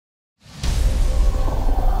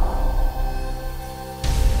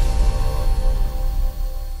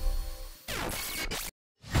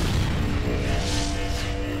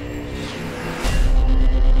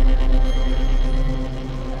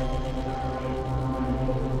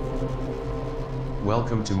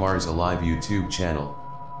Welcome to Mars Alive YouTube channel.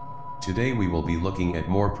 Today we will be looking at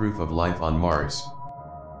more proof of life on Mars.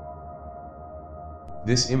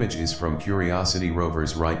 This image is from Curiosity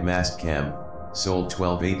Rover's Right Mastcam, sold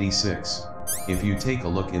 1286. If you take a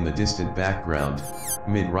look in the distant background,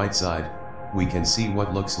 mid-right side, we can see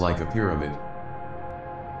what looks like a pyramid.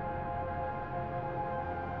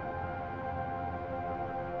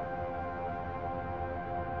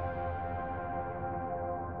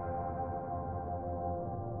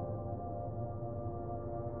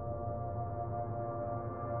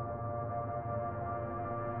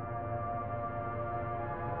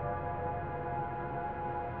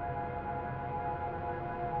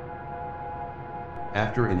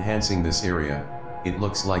 After enhancing this area, it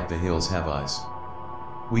looks like the hills have eyes.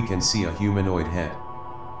 We can see a humanoid head.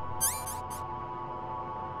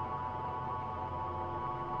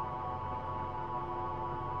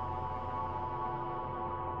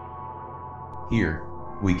 Here,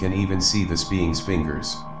 we can even see this being's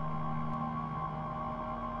fingers.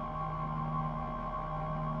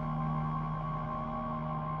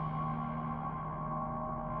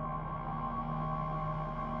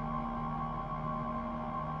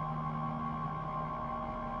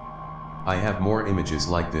 I have more images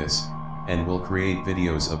like this, and will create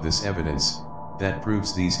videos of this evidence, that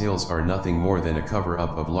proves these hills are nothing more than a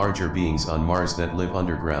cover-up of larger beings on Mars that live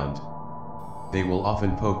underground. They will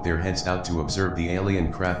often poke their heads out to observe the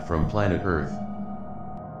alien craft from planet Earth.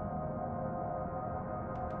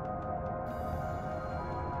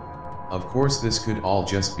 Of course, this could all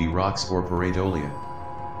just be rocks or pareidolia.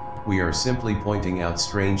 We are simply pointing out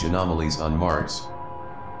strange anomalies on Mars.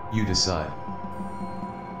 You decide.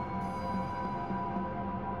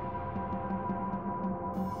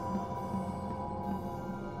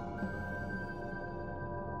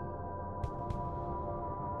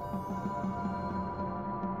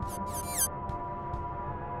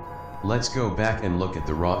 Let's go back and look at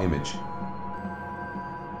the raw image.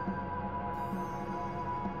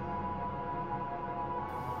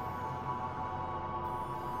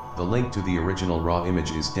 The link to the original raw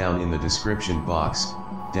image is down in the description box.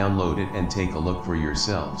 Download it and take a look for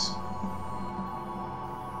yourselves.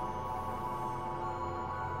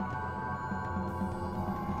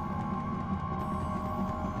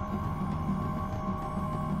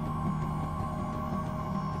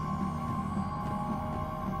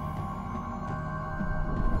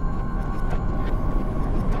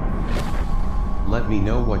 Let me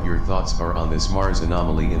know what your thoughts are on this Mars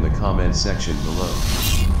anomaly in the comment section below.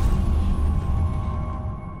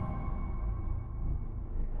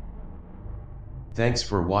 Thanks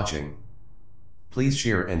for watching. Please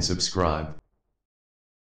share and subscribe.